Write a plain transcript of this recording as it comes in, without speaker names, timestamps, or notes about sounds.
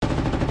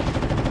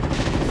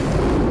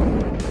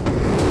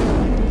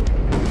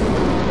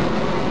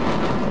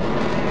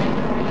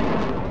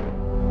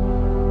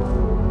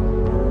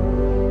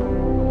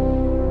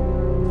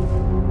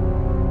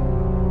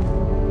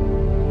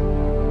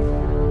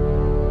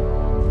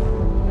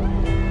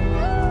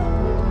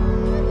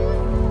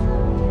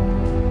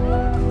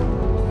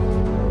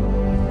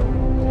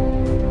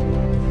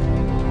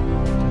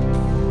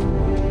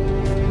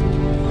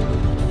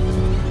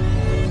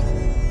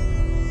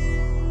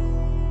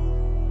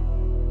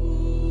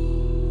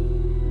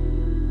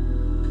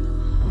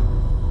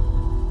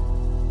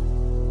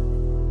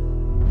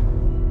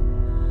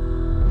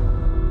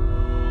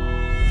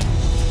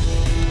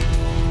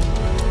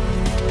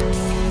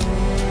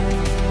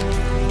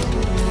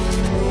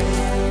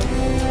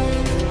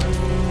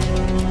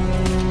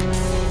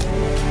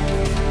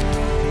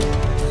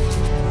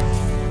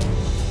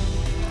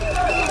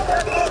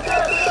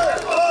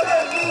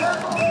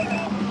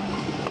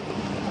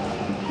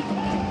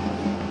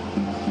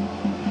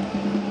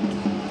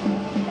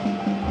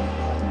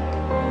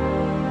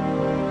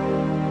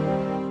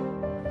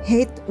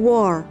hate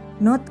war,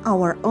 not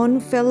our own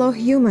fellow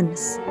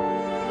humans.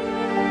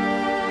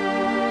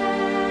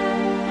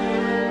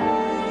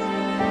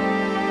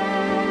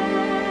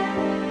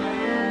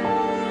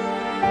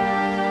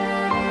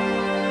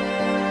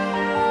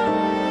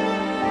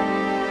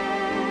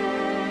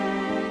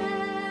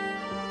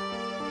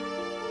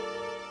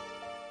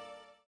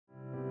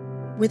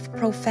 With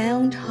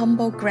profound,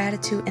 humble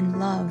gratitude and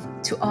love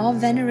to all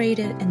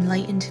venerated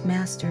enlightened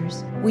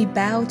masters, we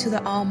bow to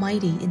the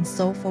Almighty in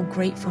soulful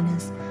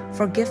gratefulness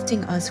for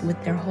gifting us with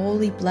their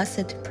holy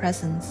blessed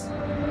presence.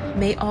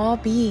 May all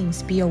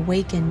beings be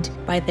awakened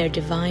by their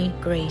divine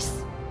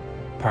grace.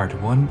 Part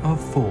 1 of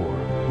 4.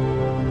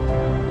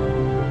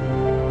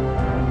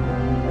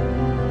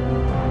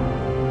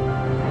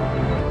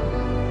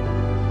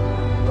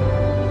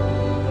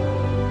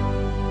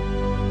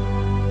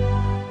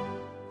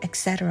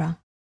 Etc.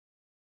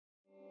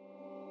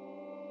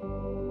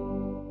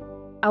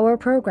 Our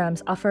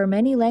programs offer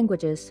many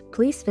languages.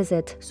 Please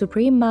visit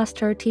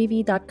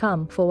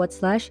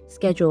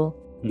suprememastertv.com/schedule.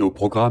 Nos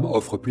programmes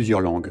offrent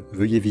plusieurs langues.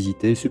 Veuillez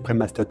visiter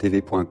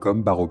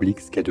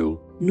suprememastertv.com/schedule.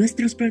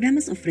 Nuestros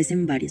programas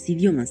ofrecen varios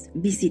idiomas.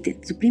 Visite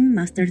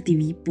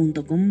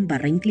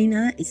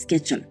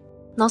suprememastertv.com/schedule.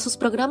 Nossos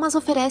programas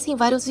oferecem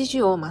vários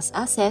idiomas.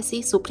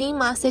 Acesse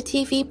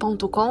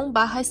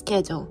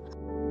suprememastertv.com/schedule.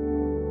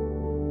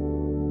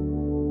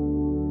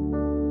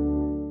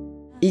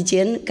 以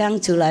前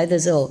刚出来的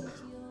时候，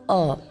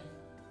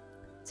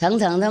常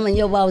常他们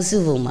要包师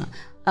傅嘛，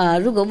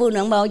如果不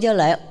能包就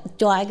来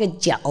抓一个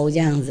脚这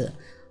样子，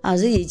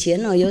是以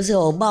前有时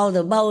候包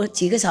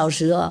几个小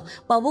时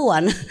包不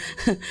完了，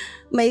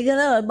每个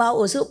人包，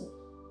我说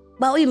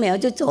包1秒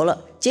就走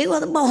了，结果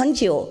他包很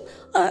久，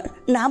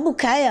拿不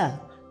开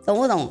懂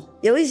不懂？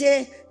有一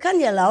些看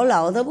起来老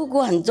老的，不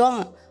过很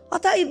壮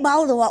他一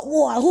包的话，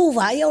哇，护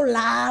法要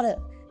拉的，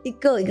一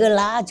个一个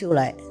拉出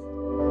来。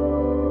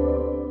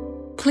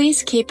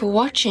Please keep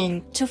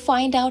watching to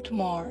find out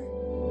more.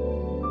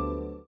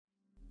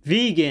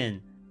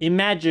 Vegan.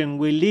 Imagine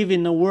we live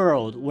in a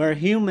world where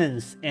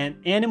humans and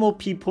animal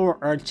people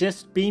are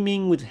just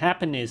beaming with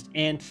happiness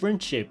and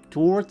friendship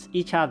towards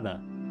each other.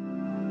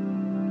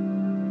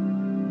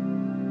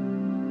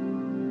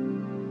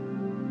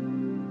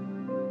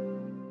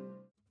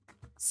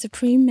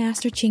 Supreme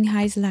Master Ching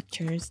Hai's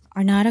lectures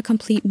are not a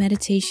complete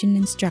meditation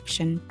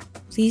instruction.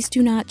 Please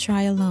do not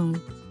try alone.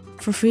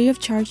 For free of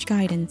charge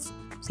guidance,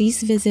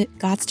 please visit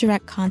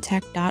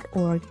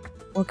godsdirectcontact.org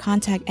or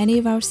contact any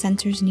of our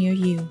centers near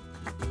you.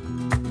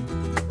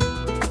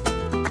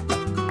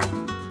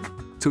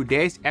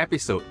 Today's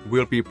episode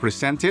will be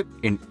presented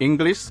in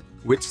English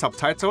with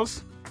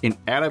subtitles in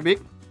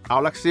Arabic,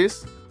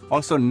 Aulacese,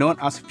 also known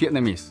as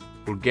Vietnamese,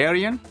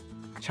 Bulgarian,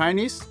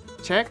 Chinese,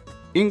 Czech,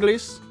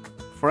 English,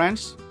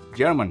 French,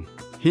 German,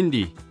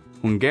 Hindi,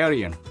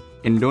 Hungarian,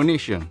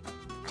 Indonesian,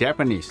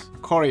 Japanese,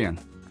 Korean,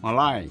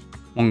 Malay,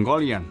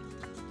 Mongolian,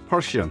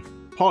 Persian,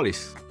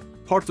 Polish,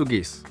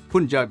 Portuguese,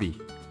 Punjabi,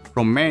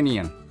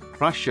 Romanian,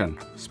 Russian,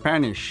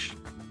 Spanish,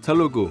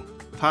 Telugu,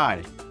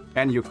 Thai,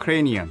 and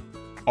Ukrainian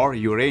or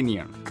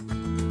Uranian.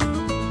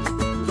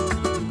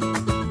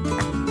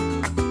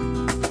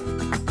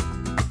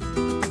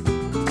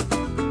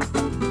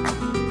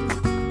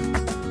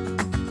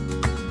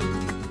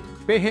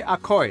 Pehe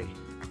Akoi.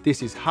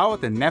 This is how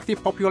the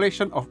native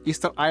population of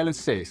Easter Island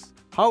says,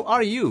 "How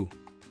are you?"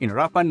 in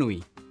Rapa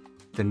Nui,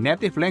 the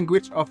native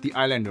language of the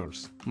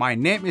islanders. My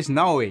name is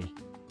Naue.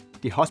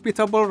 The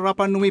hospitable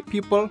Rapa Nui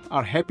people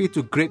are happy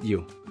to greet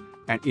you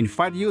and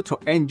invite you to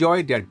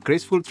enjoy their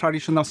graceful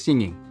traditional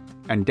singing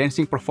and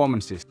dancing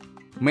performances.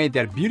 May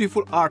their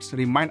beautiful arts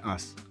remind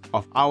us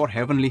of our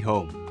heavenly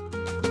home.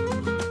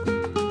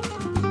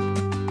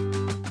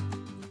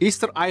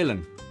 Easter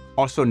Island,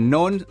 also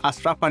known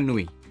as Rapa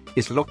Nui,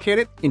 is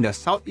located in the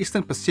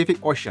southeastern Pacific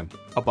Ocean,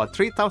 about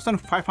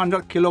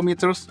 3,500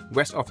 kilometers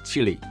west of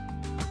Chile.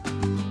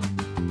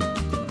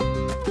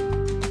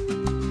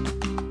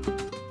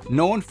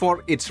 Known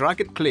for its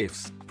rugged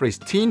cliffs,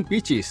 pristine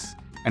beaches,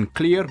 and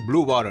clear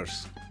blue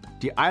waters,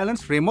 the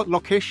island's remote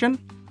location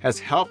has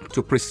helped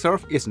to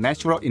preserve its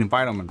natural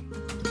environment.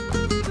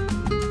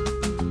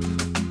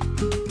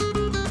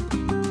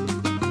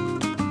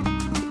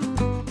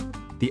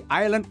 The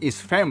island is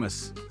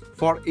famous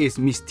for its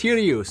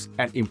mysterious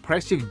and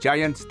impressive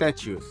giant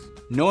statues,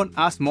 known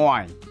as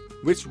moai,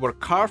 which were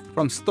carved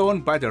from stone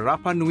by the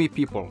Rapa Nui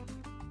people.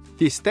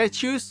 These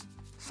statues,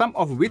 some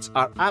of which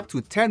are up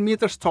to 10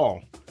 meters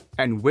tall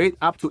and weigh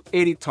up to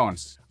 80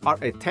 tons, are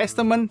a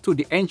testament to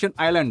the ancient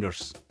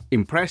islanders'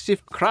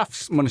 impressive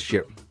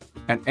craftsmanship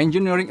and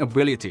engineering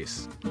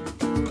abilities.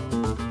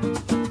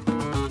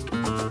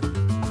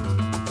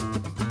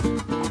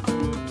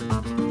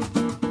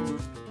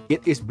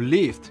 It is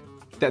believed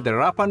that the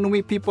Rapa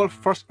Nui people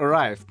first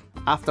arrived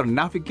after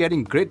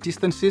navigating great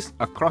distances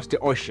across the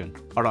ocean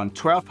around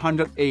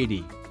 1200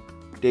 AD.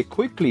 They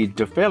quickly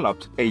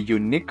developed a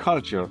unique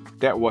culture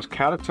that was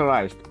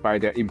characterized by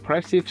their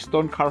impressive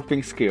stone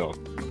carving skill.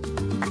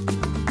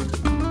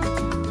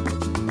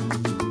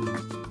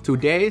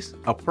 Today,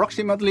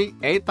 approximately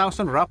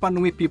 8,000 Rapa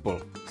Nui people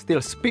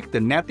still speak the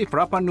native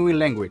Rapa Nui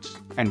language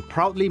and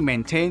proudly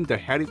maintain the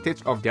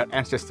heritage of their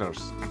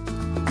ancestors.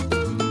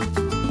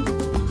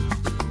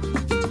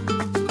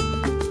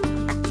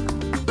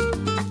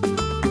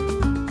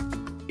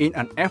 In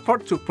an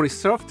effort to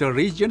preserve the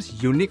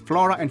region's unique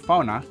flora and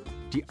fauna,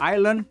 the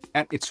island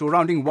and its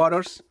surrounding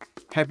waters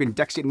have been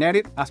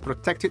designated as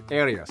protected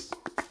areas.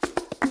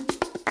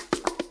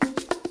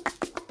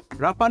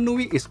 Rapa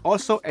Nui is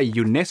also a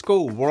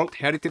UNESCO World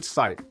Heritage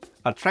Site,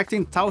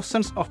 attracting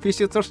thousands of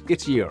visitors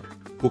each year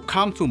who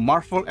come to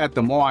marvel at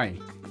the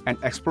moai and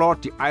explore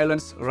the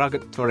island's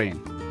rugged terrain.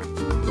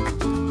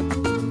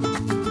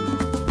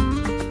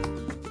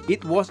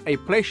 It was a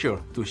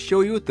pleasure to show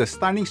you the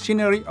stunning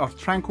scenery of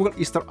tranquil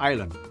Easter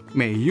Island.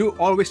 May you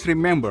always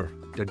remember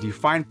the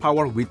divine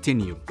power within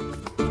you.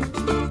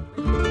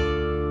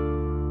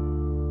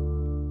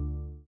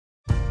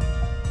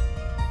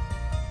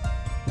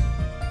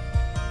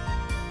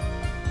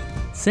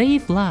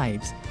 Save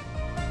lives.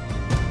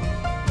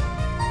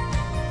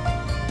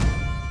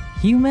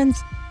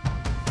 Humans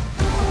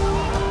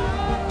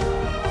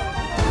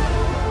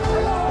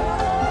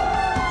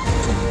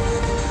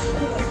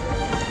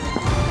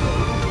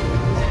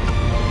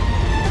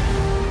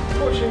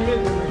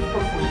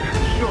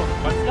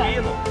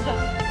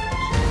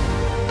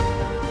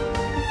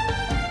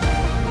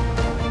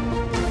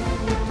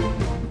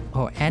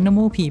or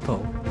animal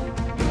people.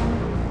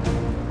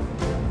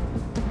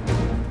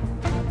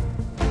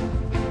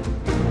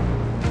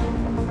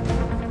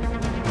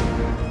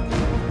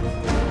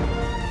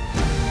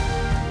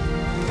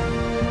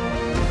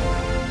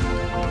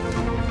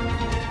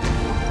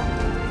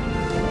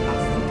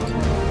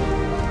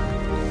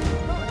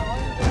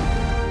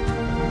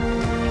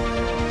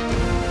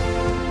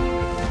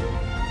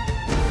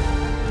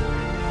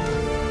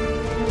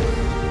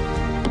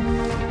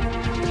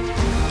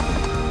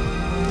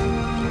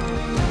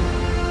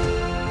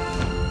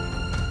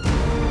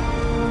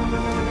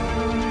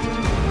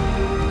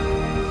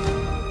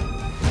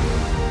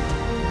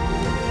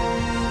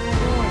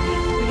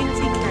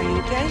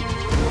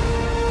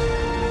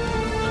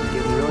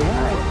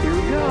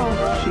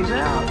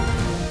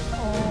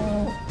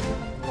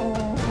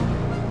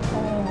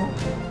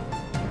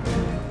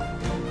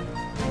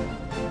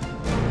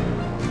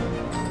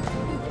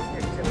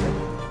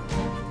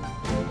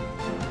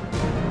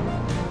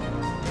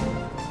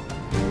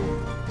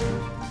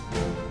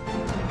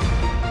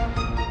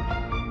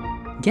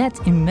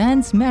 Get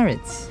immense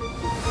merits.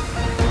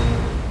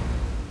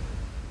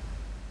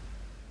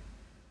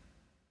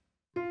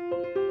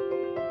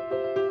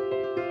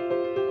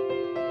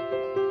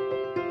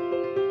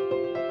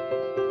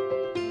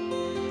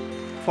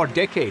 For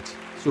decades,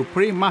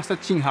 Supreme Master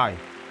Ching Hai,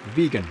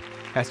 vegan,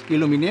 has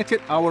illuminated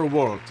our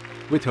world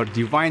with her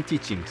divine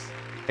teachings.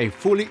 A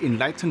fully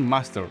enlightened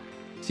master,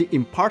 she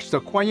imparts the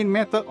Kuan Yin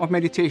method of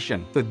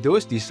meditation to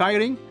those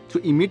desiring to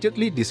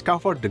immediately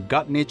discover the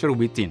God nature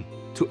within,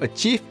 to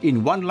achieve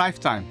in one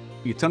lifetime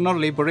eternal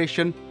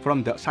liberation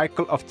from the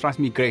cycle of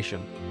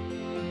transmigration.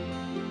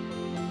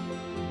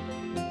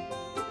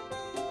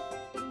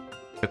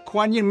 The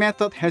Kuan Yin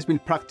method has been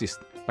practiced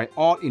by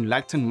all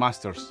enlightened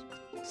masters,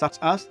 such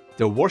as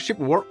the worship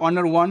World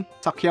Honor One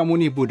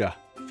Sakyamuni Buddha,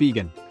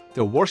 vegan,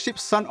 the worship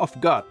Son of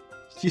God,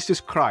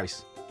 Jesus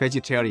Christ,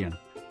 vegetarian,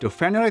 the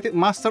venerated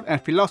master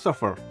and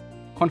philosopher,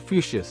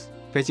 Confucius,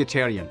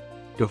 vegetarian,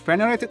 the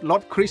venerated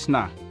Lord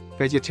Krishna,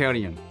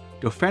 vegetarian,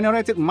 the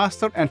venerated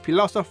master and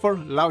philosopher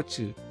Lao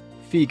Tzu,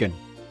 vegan,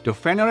 the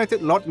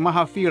venerated Lord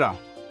Mahavira,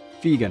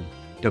 vegan,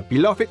 the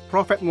beloved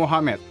Prophet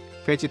Muhammad,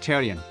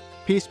 vegetarian,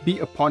 peace be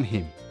upon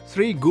him,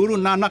 Sri Guru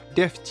Nanak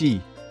Dev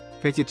Ji,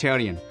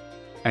 vegetarian,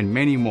 and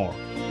many more.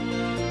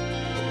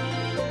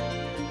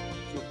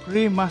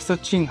 Supreme Master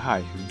Ching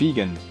Hai,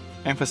 vegan,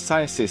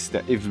 emphasizes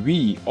that if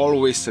we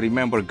always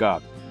remember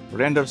God,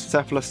 render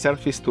selfless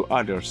service to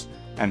others,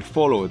 and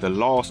follow the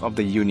laws of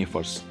the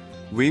universe,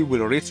 we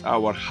will reach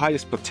our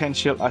highest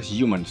potential as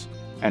humans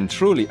and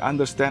truly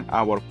understand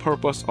our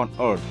purpose on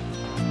earth.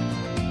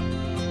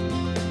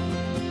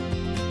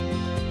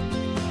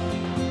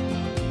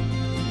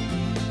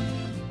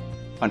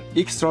 An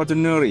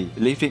extraordinary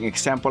living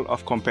example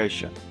of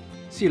compassion.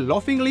 She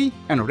lovingly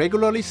and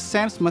regularly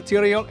sends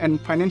material and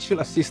financial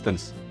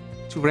assistance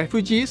to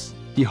refugees,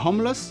 the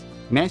homeless,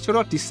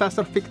 natural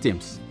disaster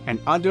victims, and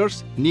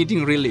others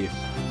needing relief.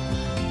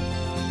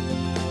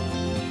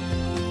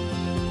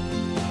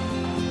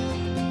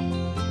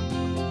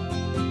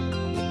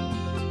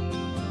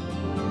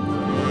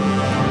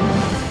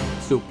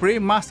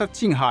 Supreme Master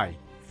Ching Hai,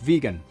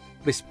 vegan,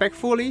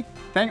 respectfully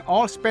thank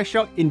all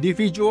special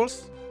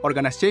individuals,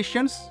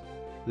 organizations,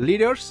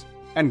 leaders,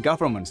 and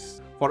governments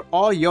for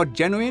all your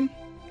genuine,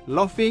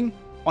 loving,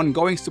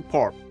 ongoing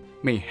support.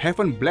 May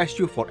heaven bless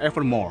you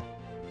forevermore.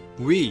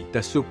 We,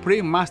 the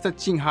Supreme Master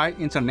Ching Hai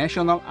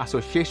International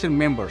Association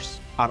members,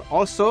 are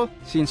also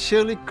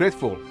sincerely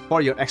grateful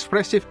for your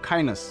expressive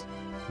kindness,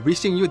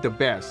 wishing you the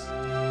best.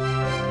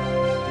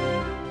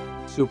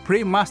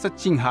 Supreme Master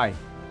Ching Hai,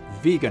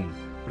 vegan,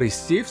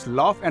 receives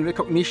love and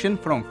recognition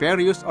from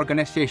various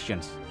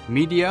organizations,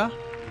 media,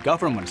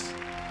 governments,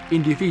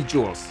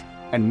 individuals,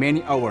 and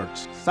many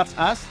awards, such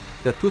as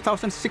the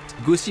 2006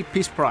 Gusi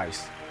Peace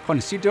Prize,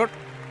 considered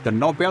the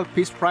Nobel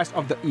Peace Prize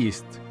of the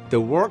East, the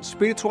World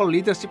Spiritual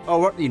Leadership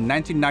Award in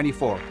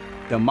 1994,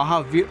 the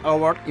Mahavir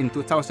Award in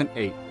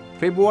 2008,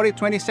 February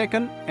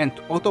 22nd and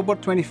October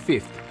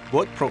 25th,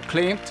 both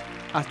proclaimed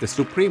as the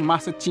Supreme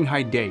Master Ching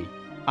Hai Day,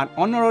 an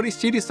honorary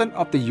citizen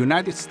of the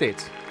United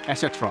States,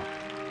 etc.,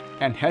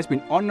 and has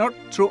been honored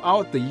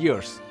throughout the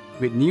years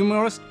with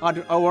numerous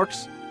other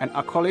awards and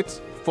accolades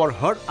for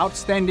her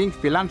outstanding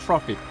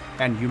philanthropic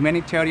and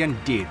humanitarian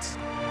deeds.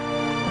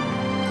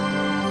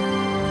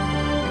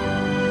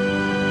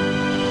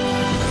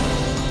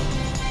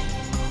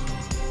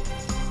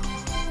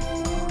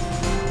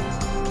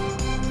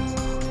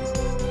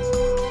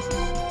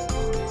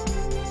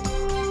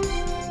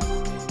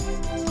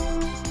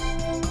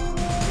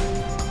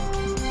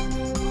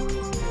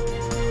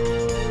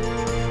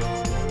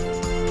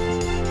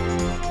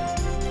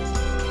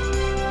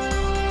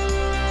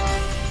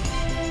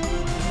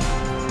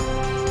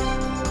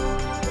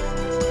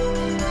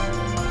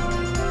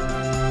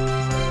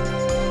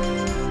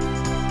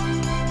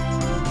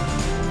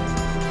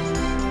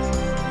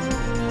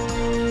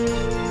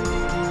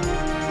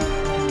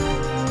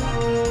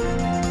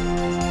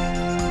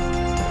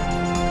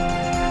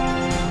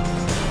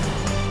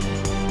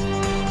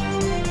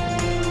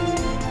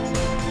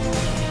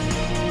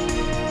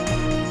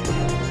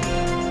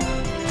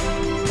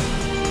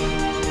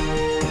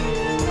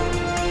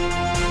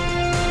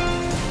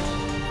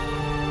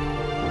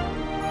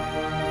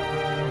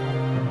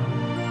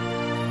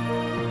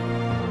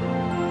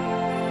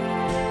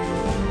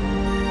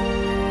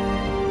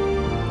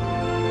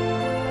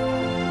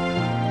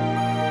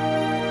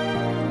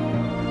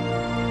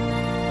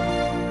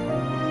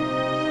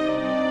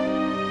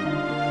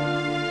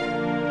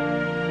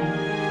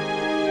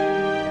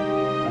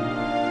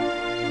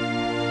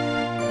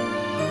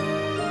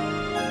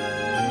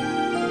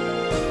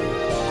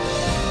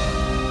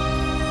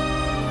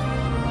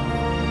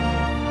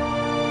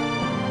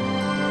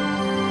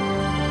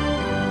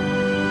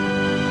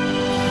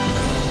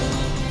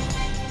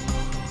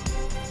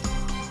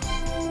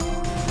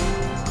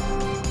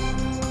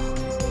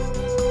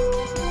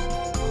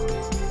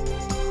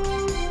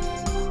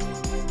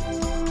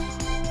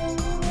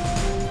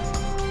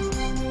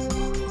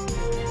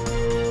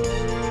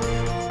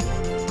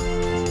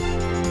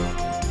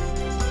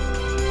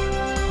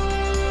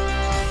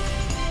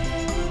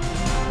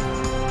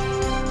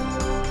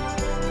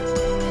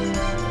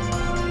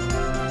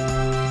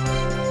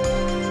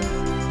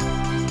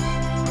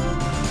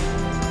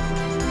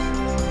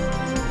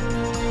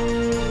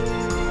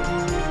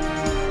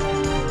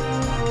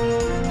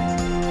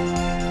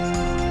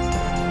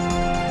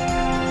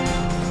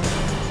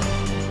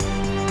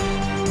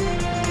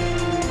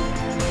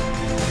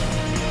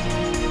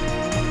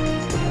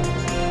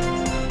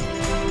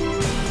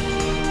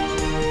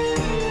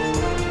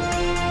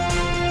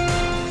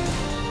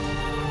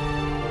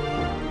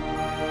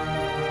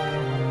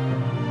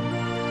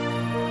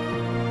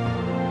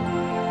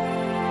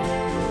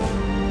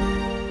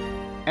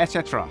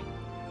 etc.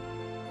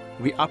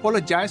 We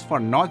apologize for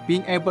not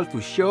being able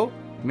to show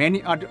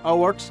many other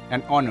awards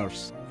and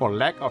honors for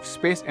lack of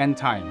space and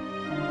time.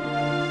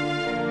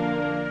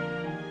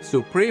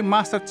 Supreme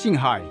Master Ching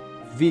Hai,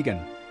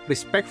 Vegan,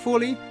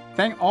 respectfully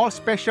thank all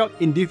special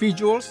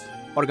individuals,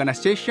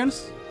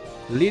 organizations,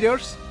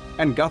 leaders,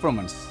 and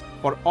governments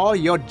for all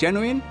your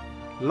genuine,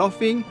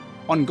 loving,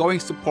 ongoing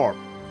support.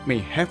 May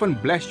heaven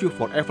bless you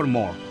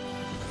forevermore.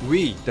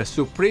 We, the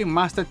Supreme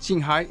Master Ching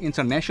Hai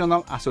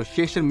International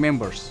Association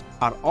members,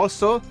 are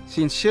also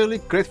sincerely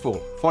grateful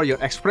for your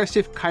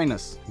expressive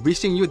kindness,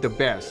 wishing you the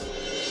best.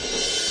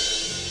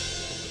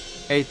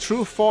 A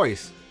true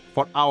voice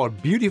for our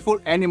beautiful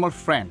animal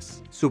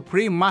friends,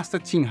 Supreme Master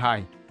Ching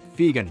Hai,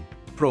 Vegan,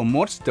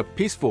 promotes the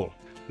peaceful,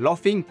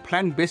 loving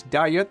plant-based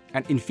diet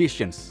and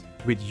infusions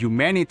with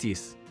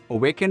humanity's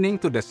awakening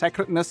to the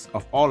sacredness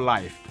of all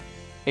life.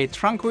 A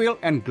tranquil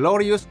and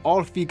glorious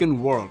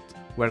all-vegan world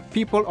where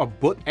people of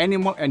both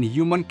animal and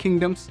human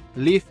kingdoms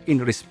live in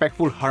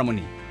respectful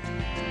harmony.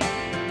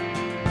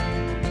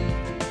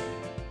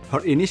 Her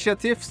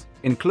initiatives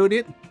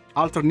included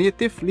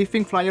alternative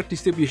living flyer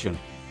distribution,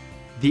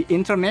 the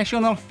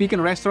International Vegan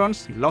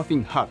Restaurants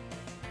Loving Hut,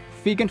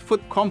 vegan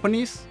food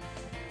companies,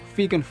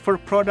 vegan fur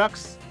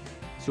products,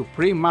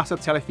 Supreme Master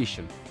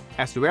Television,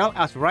 as well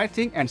as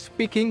writing and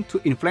speaking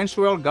to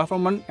influential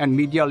government and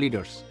media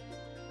leaders,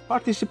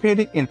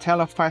 participating in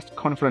televised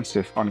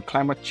conferences on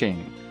climate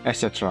change,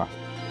 etc.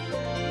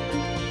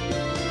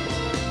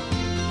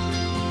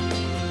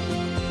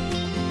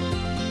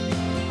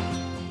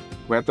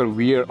 Whether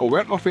we are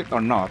aware of it or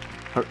not,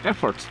 her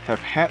efforts have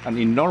had an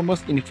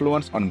enormous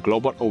influence on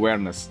global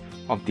awareness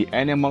of the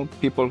animal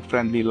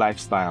people-friendly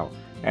lifestyle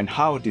and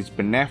how this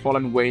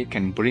benevolent way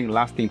can bring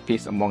lasting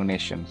peace among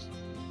nations,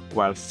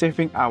 while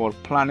saving our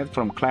planet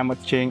from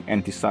climate change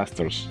and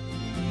disasters.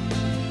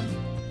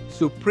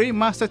 Supreme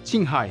Master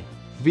Ching Hai,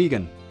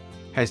 Vegan,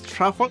 has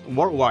traveled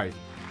worldwide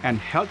and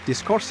held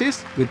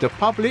discourses with the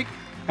public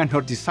and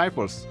her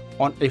disciples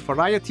on a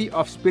variety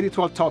of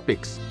spiritual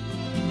topics.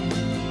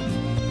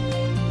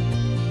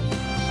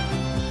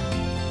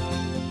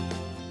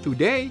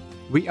 Today,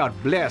 we are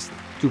blessed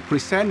to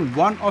present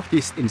one of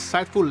his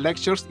insightful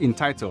lectures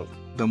entitled,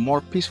 "The More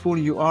Peaceful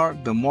You Are,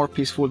 the More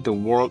Peaceful the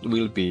World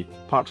Will Be,"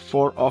 Part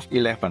 4 of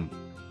 11,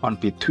 on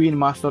Between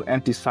Master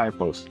and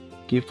Disciples,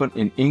 given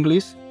in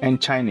English and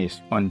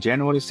Chinese on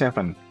January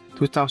 7,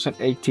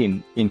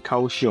 2018 in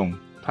Kaohsiung,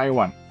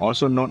 Taiwan,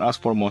 also known as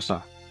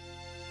Formosa.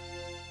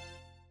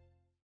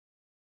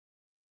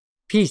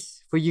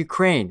 Peace for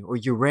Ukraine or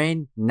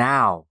Ukraine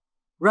now.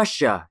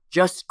 Russia,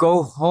 just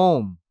go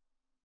home.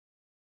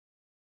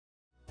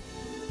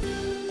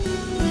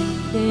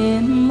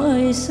 Đêm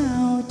ơi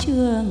sao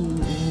chưa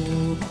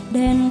ngủ,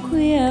 đêm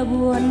khuya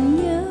buồn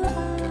nhớ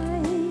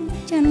ai,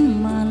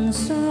 chăn màn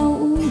sao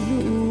u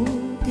dụ,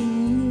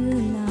 tình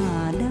như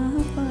là đã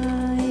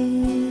phai.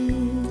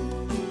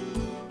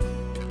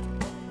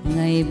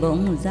 Ngày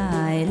bỗng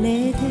dài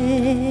lê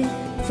thế,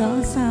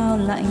 gió sao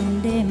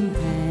lạnh đêm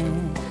hè,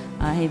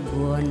 ai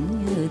buồn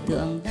như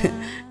tượng đá.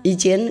 以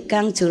前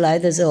刚出来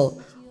的时候，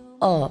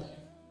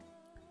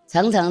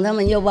常常他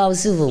们又抱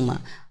师傅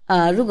嘛。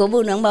如果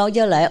不能抱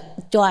就来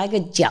抓一个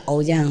脚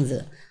这样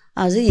子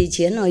所以以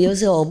前有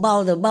时候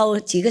抱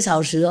几个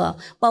小时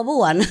抱不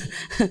完了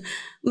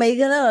每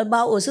个人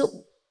抱，我说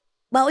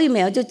抱1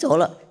秒就走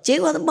了，结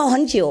果他抱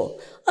很久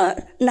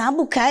拿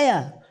不开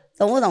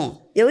懂不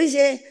懂？有一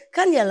些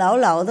看起来老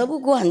老的，不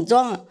过很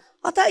壮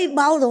他一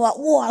抱的话，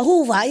哇，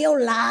护法要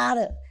拉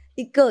的，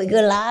一个一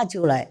个拉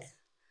出来。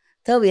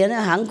特别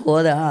那韩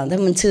国的他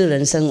们吃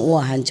人参，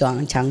哇，很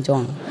强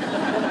壮。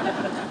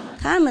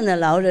他们的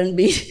老人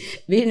比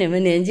你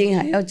们年轻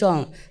还要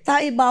壮，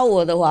他一抱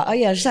我的话，哎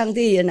呀，上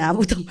帝也拿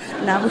不动，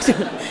拿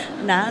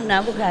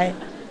不开，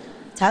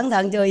常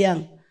常这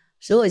样。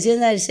所以我现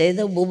在谁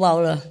都不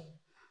抱了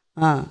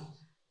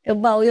又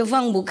抱又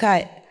放不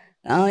开，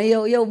然后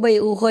又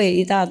被误会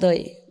一大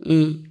堆，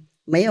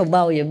没有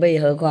抱也被，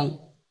何况。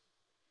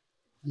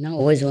那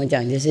我为什么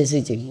讲这些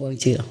事情忘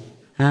记了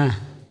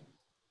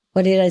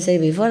What did I say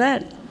before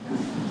that?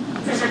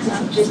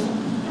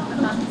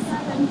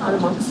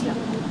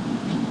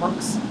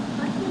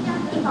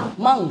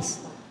 Monks.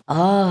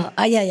 Yeah.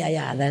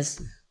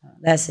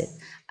 That's it.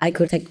 I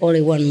could take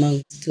only one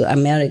monk to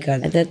America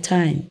at that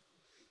time,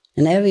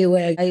 and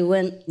everywhere I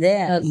went,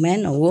 there,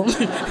 man or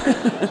woman.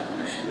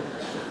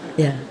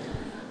 Yeah.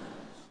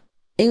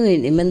 因为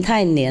你们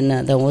太黏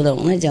了，懂不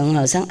懂？那种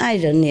好像爱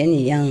人黏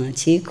一样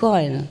奇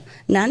怪了。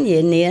男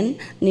也黏，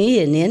女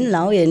也黏，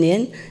老也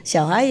黏，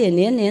小孩也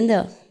黏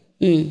的。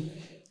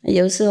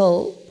有时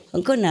候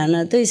很困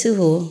难对师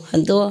父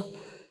很多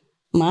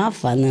麻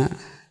烦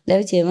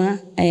了解吗？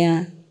哎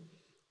呀，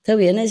特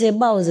别那些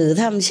报纸，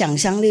他们想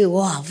象力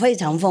哇非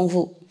常丰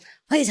富，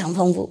非常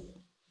丰富。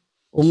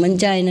我们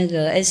在那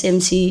个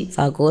SMC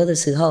法国的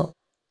时候，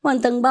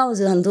登报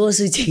纸很多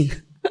事情。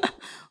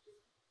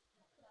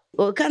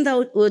我看到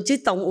我只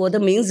懂我的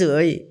名字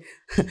而已，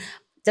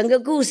整个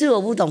故事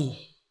我不懂，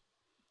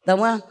懂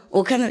吗？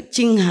我看到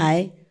金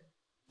海，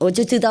我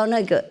就知道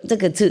这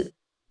个字，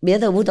别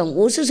的不懂。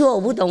我是说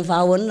我不懂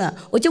法文了，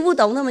我就不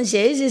懂他们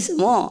写一些什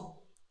么，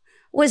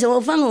为什么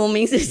放我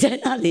名字在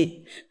那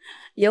里？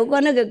有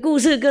关那个故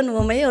事跟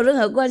我没有任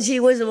何关系，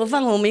为什么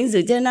放我名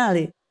字在那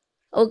里？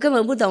我根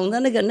本不懂的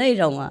那个内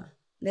容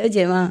了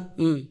解吗？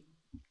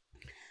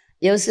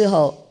有时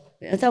候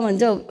他们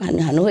就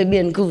很会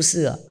编故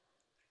事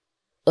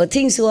我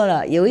听说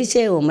了，有一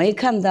些我没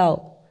看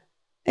到，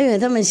因为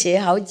他们写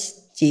好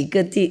几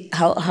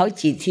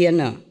天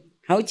了，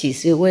好几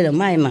次为了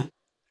卖嘛。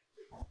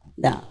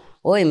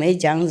我也没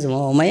讲什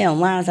么，我没有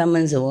骂他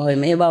们什么，我也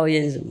没抱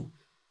怨什么。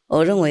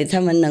我认为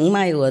他们能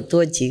卖我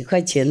多几块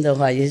钱的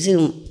话，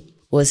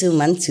我是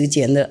蛮值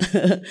钱的，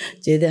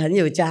觉得很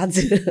有价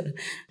值。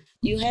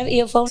You have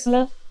earphones,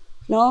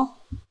 no?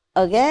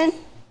 Again?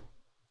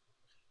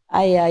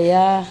 哎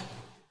呀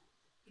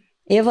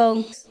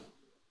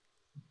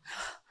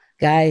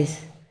earphones.Guys,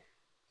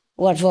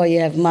 what for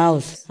you have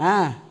mouth?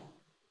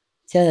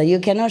 So you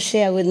cannot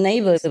share with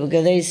neighbors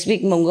because they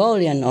speak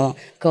Mongolian or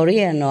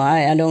Korean or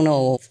I don't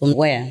know from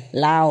where,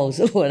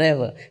 Laos or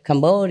whatever,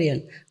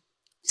 Cambodian.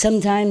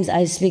 Sometimes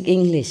I speak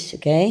English,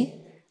 okay?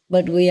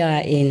 But we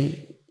are in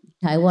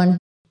Taiwan,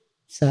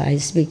 so I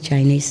speak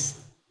Chinese.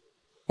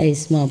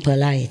 It's more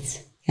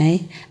polite,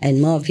 okay?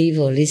 And more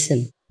people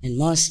listen, and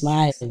more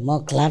smile,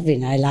 more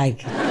clapping I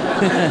like.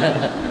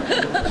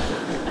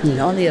 And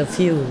only a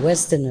few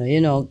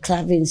Westerners,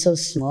 clapping so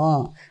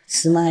small,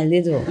 smile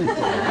little.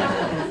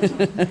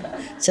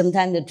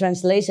 Sometimes the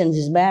translation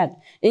is bad.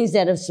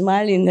 Instead of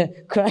smiling, they're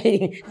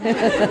crying.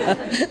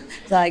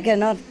 So I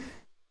cannot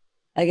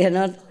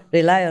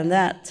rely on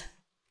that.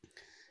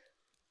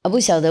 不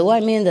晓得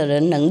外面的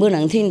人能不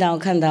能听到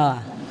看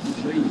到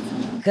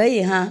可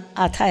以哈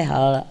太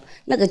好了。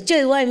那个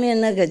最外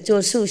面那个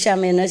坐树下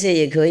面那些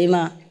也可以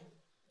吗？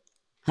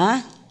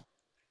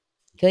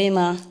可以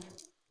吗？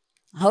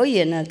好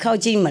远靠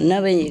近门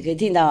那边也可以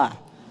听到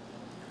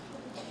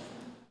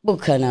不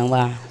可能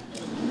吧？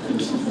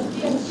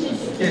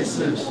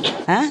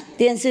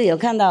电视有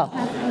看到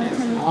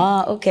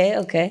哦 ，OK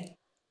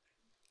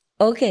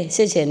OK，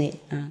 谢谢你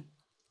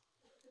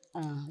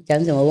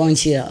讲什么忘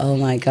记了 ？Oh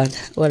my God，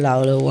 我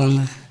老了忘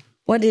了。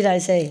What did I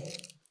say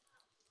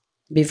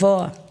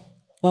before?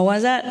 What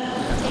was that?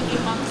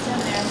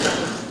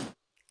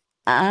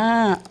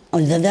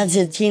 That's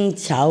a Qing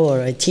Chao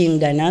or a Qing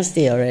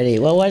dynasty already.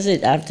 What was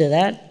it after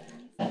that?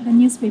 The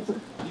newspaper.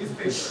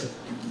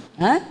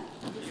 Huh?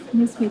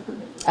 Newspaper.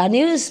 A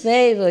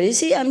newspaper. You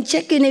see, I'm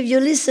checking if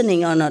you're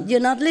listening or not. You're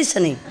not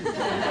listening.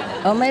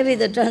 Or maybe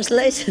the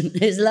translation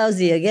is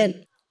lousy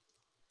again.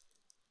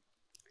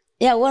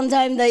 Yeah, one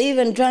time they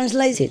even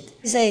translate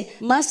it. They say,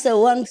 Master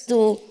wants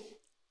to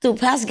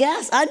pass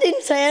gas. I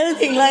didn't say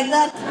anything like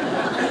that.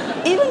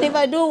 Even if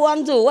I do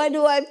want to, why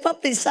do I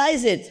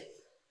publicize it?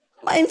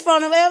 In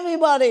front of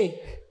everybody.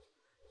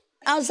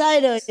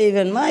 Outsiders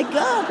even. My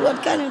God,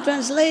 what kind of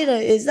translator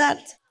is that?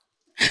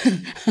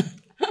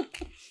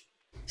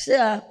 是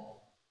啊，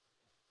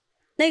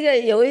那个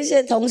有一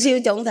些同修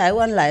从台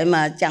湾来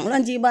嘛，讲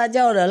乱七八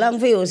糟的，浪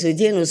费我时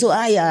间。我说，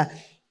哎呀，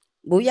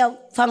不要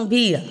放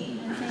屁了。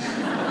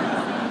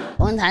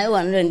我们台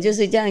湾人就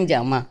是这样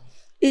讲嘛，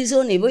一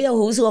说你不要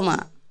胡说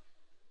嘛。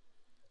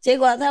结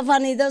果他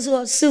翻译他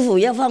说，师父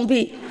要放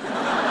屁。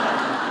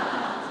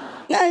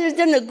那是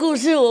真的故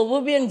事，我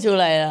不编出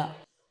来了。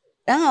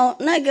然后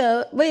那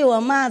个被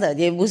我骂的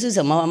也不是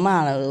什么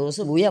骂了，我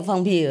说不要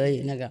放屁而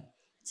已。那个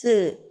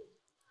是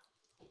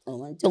我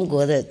们中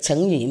国的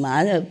成语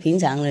嘛，平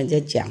常人就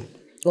讲。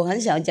我很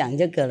少讲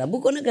这个了，不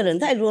过那个人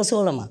太啰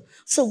嗦了嘛，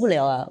受不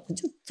了啊，我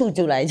就吐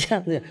出来这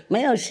样子，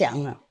没有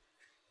想了。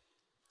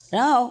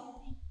然后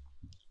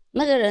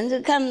那个人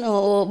就看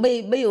我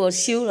被我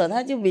羞了，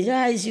他就比较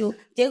害羞，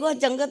结果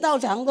整个道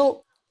场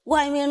都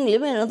外面里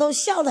面人都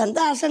笑得很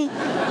大声。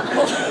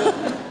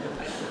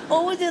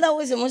我不知道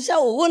为什么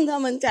笑，我问他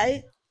们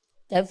才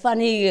翻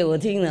译给我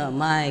听了。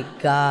My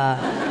God！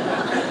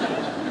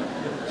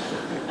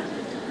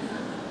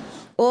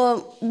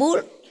 我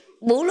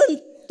无论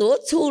多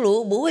粗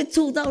鲁，不会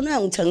粗到那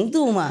种程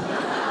度嘛。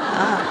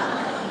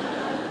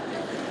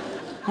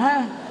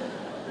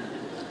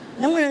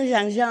能不能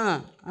想象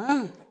啊？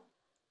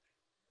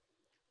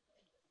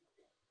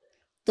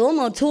多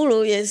么粗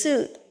鲁也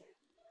是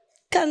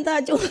看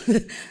他就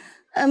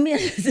面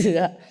子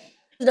啊。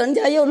人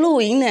家要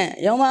录影呢，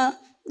有吗？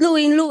录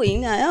影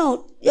呢，然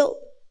后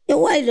有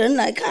外人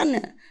来看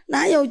呢，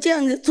哪有这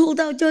样子粗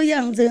到这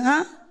样子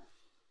啊？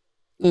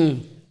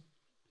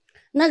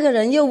那个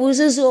人又不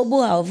是说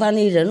不好翻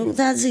译人物，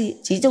他是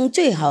其中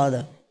最好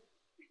的，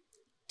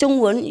中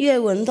文、粤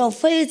文都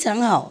非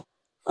常好，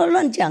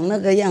乱讲那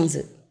个样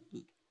子。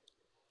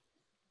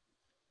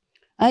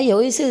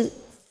有一次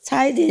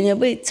差一点也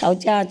被吵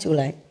架出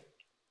来，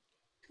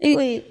因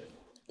为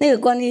那个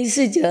观音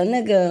逝者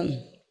那个。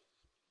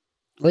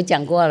我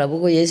讲过了，不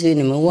过也许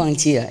你们忘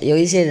记了，有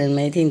一些人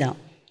没听到。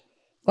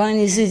观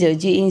音逝者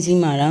去印心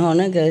嘛，然后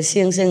那个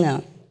先生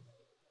啊，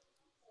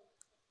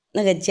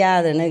那个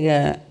家的那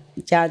个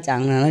家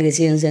长啊，那个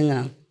先生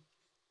啊，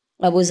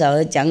不晓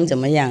得讲怎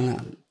么样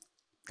了。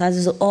他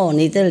就说：“哦，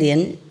你的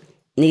脸，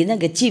你那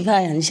个气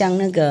派很像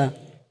那个，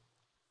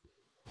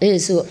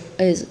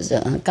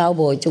高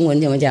博中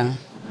文怎么讲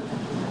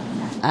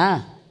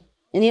啊？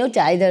牛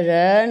仔的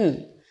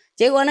人。”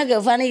结果那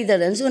个翻译的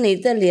人说：“你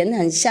的脸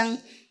很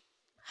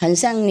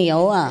像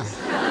牛啊。”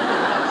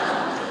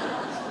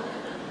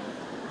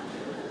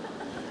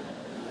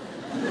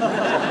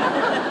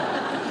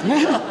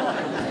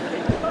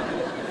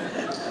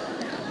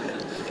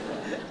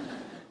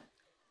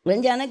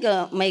人家那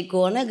个美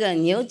国那个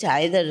牛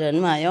仔的人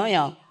嘛，有没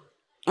有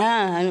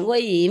很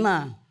威仪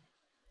嘛，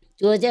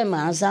坐在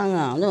马上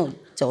啊，那种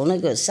走那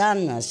个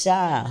山啊、沙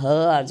啊、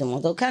河啊，怎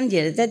么都看起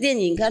来在电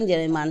影看起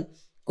来蛮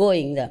过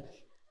瘾的。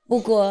不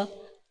过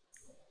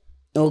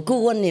我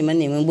顾问你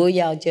们不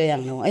要这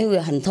样了，因为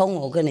很痛。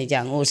我跟你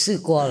讲，我试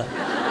过了，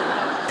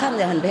看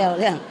着很漂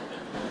亮。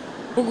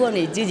不过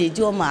你自己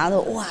坐马的，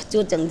哇，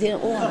坐整天，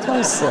哇，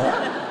痛死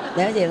了，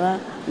了解吗？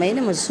没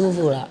那么舒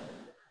服了，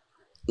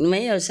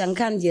没有像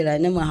看起来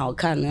那么好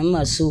看，那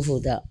么舒服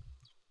的。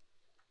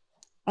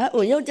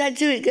我又再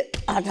吃一个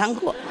糖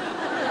果。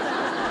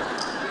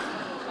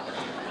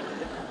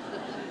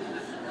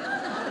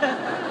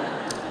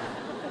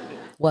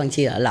忘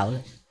记了，老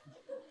了。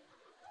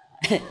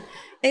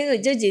因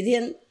为这几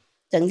天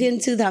整天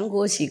吃糖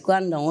果习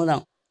惯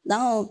了，然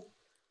后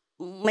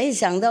没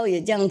想到也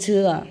这样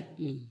吃啊，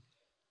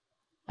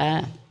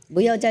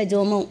不要再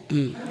做梦，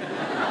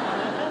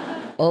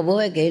我不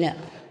会给的。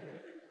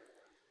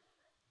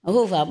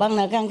护法帮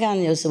他看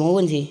看有什么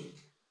问题，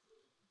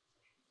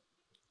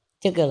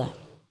这个了，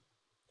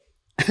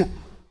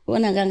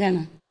问他看看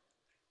呢。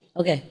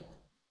OK，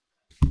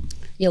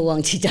 又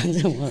忘记讲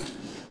什么了，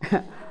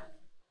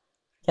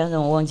讲什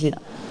么忘记了。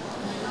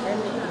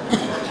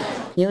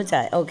牛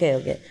仔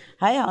OK，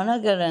 还好那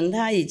个人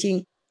他已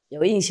经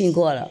有印性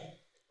过了，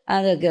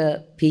他那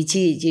个脾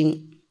气已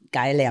经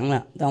改良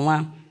了，懂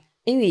吗？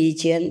因为以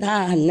前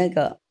他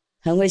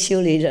很会修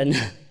理人，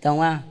懂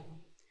吗？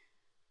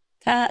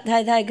他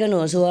太太跟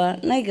我说，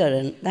那个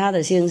人他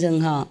的先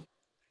生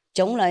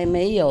从来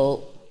没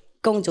有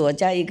工作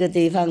在一个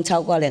地方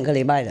超过2个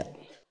礼拜了，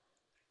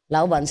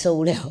老板受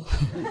不了。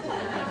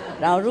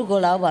然后如果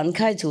老板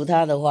开除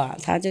他的话，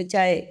他就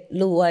在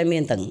路外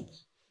面等，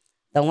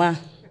懂吗？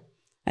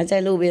他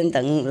在路边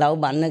等老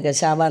板那个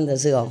下班的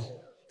时候，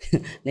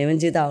你们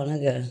知道那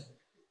个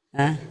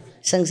啊，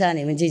剩下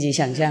你们自己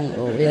想象，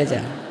我不要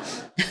讲。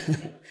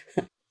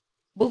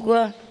不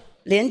过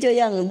脸这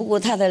样，不过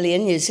他的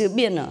脸也是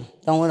变了，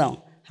懂不懂？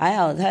还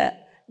好他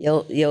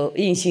有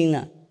印心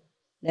了，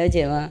了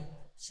解吗？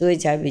所以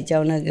才比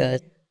较那个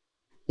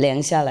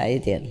凉下来一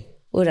点，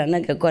不然那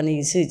个观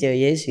音侍者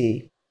也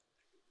许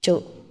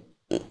就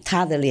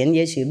他的脸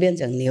也许变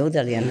成牛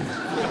的脸了，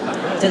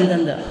真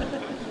的，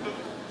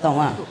懂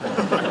吗？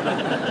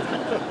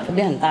会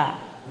变很大。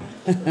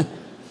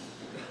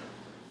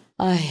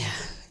哎呀，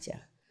这样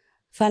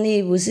翻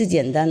译不是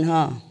简单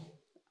哈，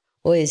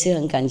我也是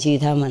很感激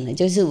他们的，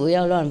就是不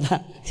要乱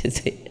翻，就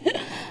是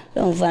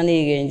乱翻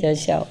译给人家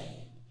笑，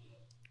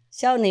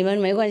笑你们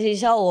没关系，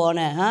笑我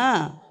呢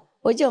啊！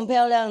我这种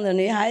漂亮的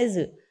女孩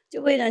子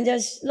就被人家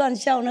乱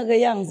笑那个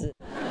样子，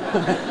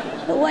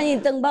万一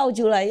灯爆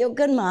出来又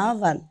更麻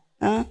烦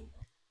啊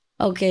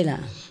 ！OK 了，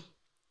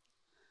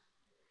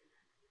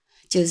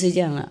就是这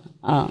样了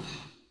啊！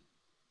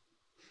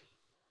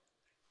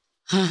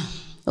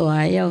我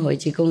还要回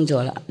去工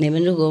作了。你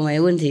们如果没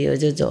问题，我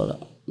就走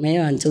了，没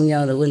有很重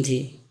要的问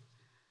题。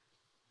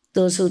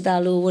多数大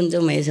陆问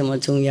就没什么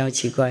重要，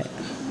奇怪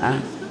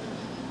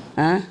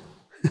啊！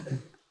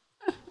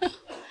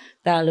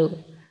大陆。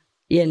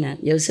越南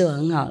有时候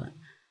很好了，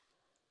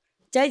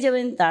在这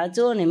边打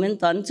坐，你们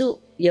短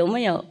住有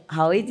没有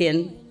好一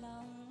点？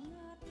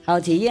好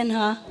体验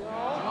哈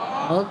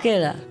 ？OK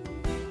了。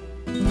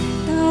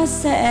Ta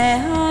sẽ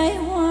hái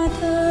hoa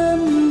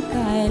thơm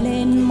cài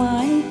lên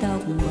mái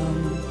tóc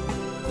mầm,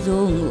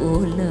 ruộng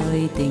ủ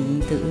lời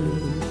tình tự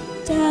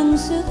trang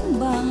sức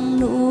bằng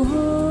nụ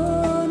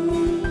hôn,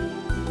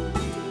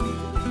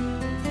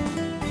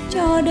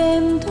 cho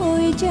đêm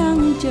thôi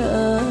trăng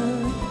trở.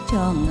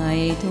 Cho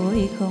ngày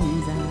thôi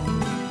không dài,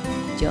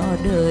 cho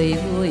đời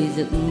vui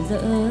rực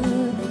rỡ,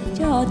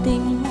 cho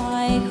tình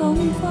hoài không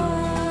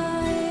phai.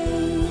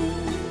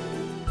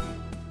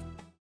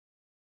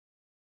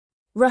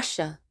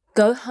 Russia,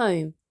 go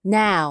home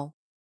now.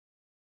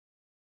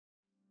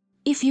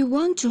 If you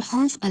want to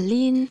have a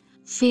lean,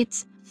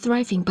 fit,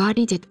 thriving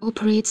body that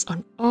operates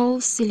on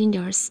all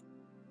cylinders,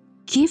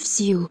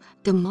 gives you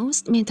the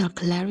most mental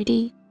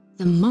clarity,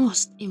 the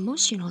most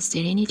emotional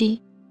serenity,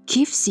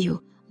 gives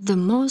you the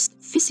most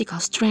physical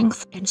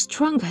strength and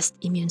strongest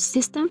immune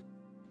system?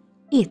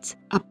 Eat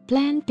a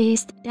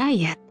plant-based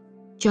diet.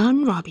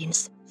 John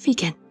Robbins,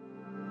 vegan.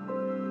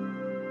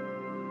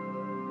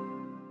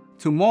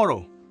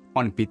 Tomorrow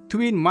on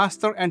Between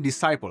Master and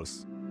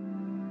Disciples.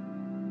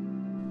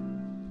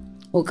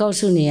 我告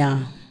诉你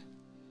啊，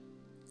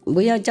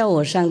不要叫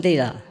我上帝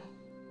了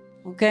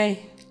 ，OK？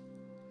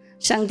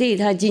 上帝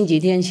他近几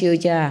天休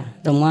假，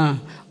懂吗？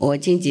我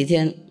近几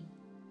天，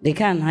你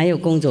看还有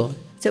工作。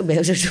就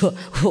表示说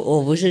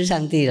我不是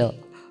上帝了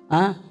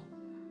啊！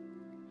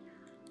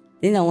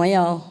你懂没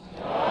有？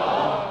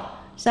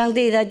上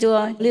帝他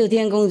做6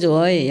天工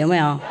作而已，有没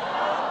有？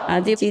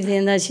啊，第7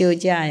天他休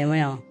假，有没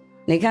有？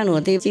你看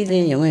我第7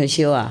天有没有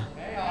休啊？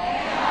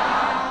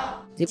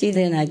第7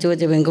天还做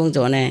这边工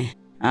作呢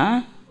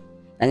啊！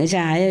等一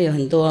下还要有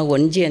很多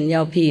文件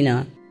要批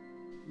呢，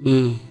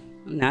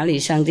哪里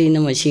上帝那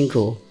么辛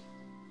苦？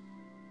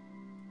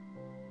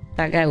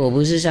大概我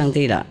不是上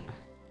帝了。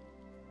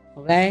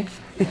OK，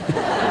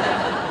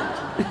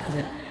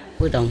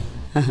 不懂，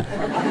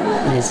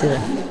没事，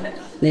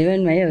你们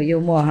没有幽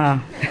默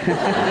哈。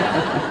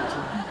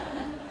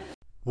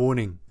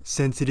Warning: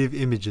 sensitive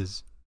images.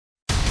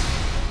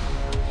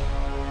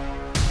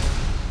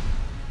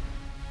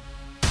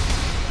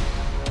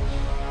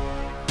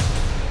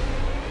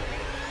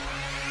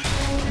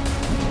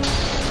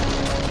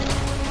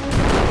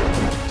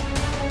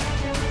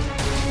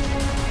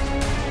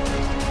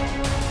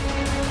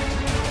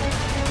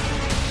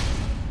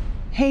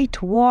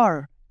 Hate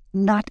war,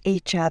 not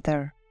each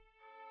other.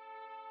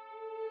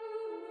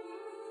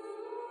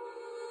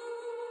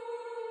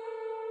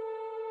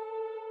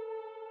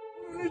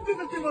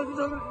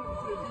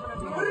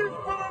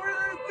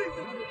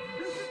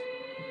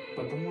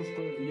 Потому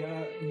что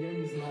я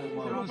не знаю,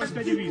 мама.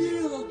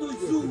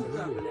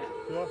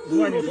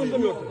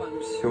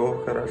 Все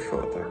хорошо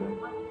тогда.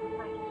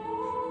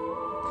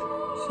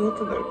 Все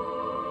тогда.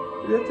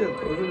 Я тебя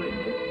тоже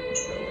люблю.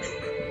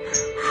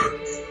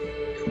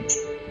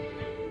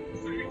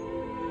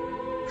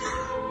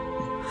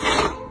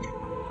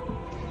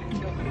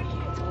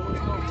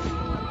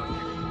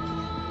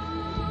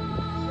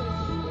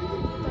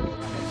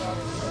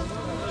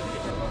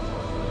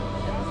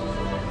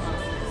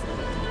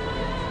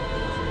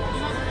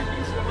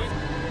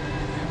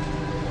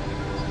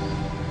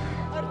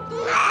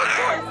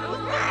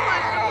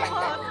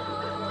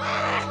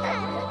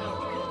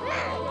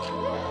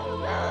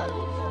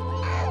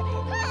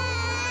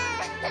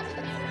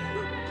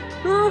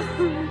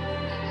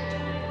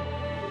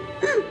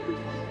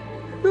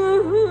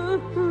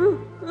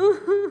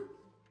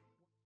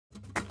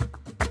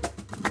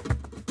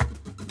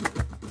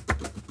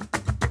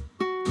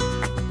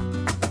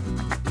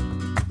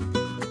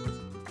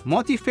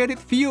 Motivated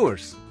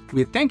viewers,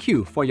 we thank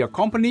you for your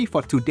company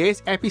for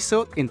today's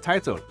episode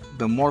entitled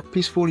The more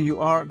peaceful you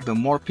are, the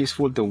more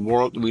peaceful the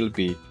world will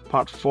be.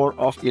 Part 4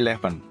 of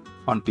 11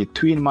 on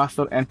Between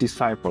Master and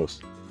Disciples.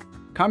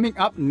 Coming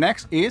up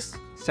next is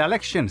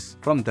selections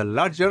from the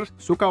larger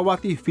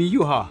Sukhavati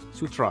Vyuha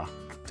Sutra,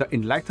 The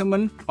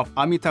Enlightenment of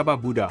Amitabha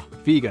Buddha,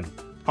 Vegan,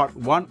 Part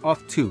 1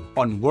 of 2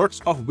 on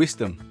Words of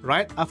Wisdom,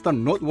 right after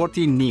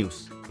noteworthy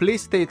news.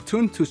 Please stay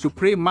tuned to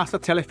Supreme Master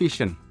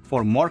Television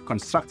for more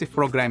constructive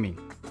programming.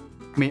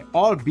 May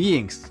all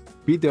beings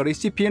be the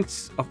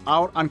recipients of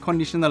our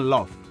unconditional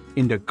love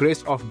in the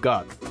grace of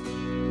God.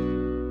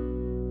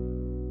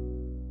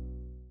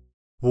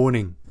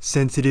 Warning: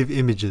 sensitive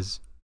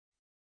images.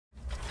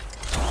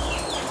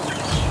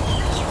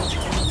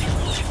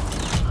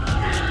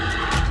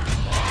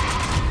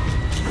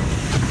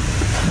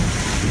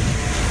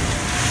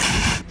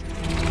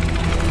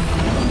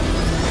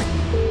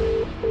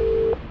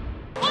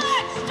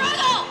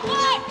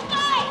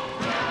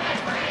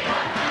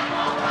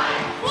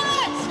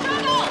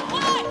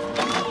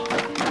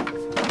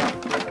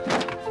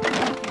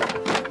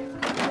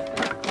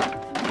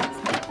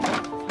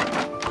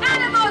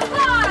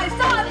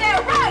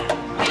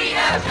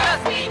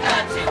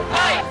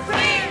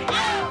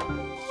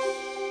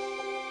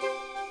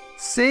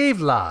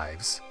 Save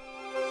lives,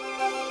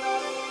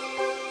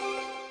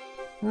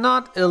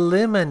 not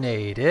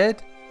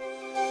eliminated.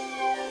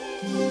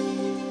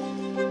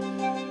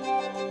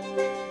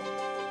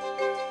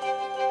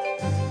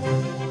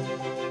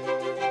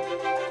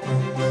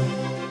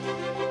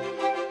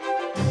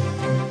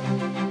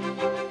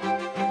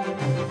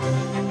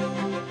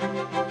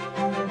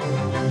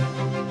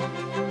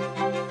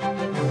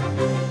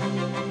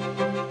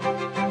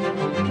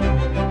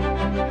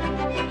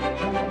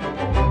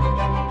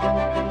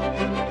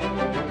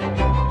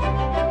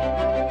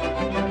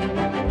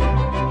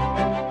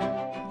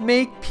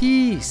 Make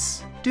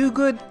peace, do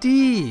good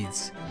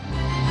deeds.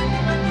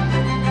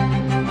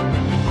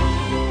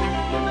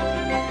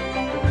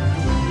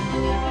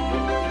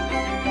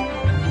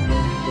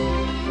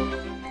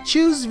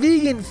 Choose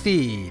vegan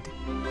feed.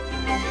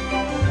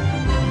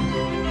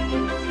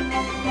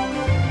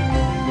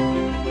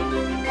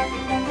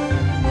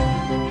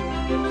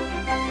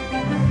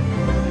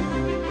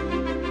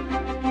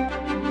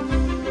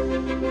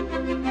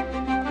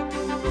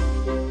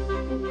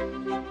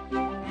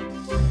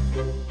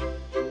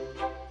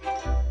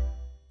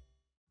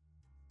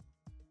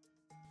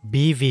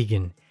 Be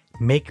vegan,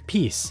 make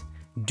peace,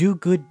 do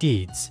good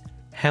deeds,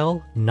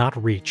 hell not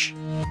reach.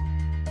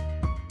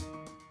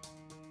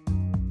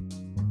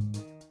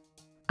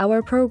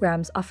 Our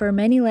programs offer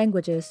many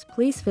languages.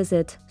 Please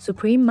visit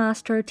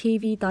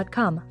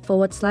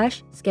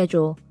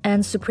suprememastertv.com/schedule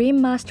and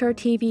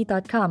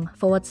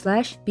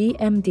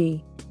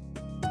suprememastertv.com/BMD.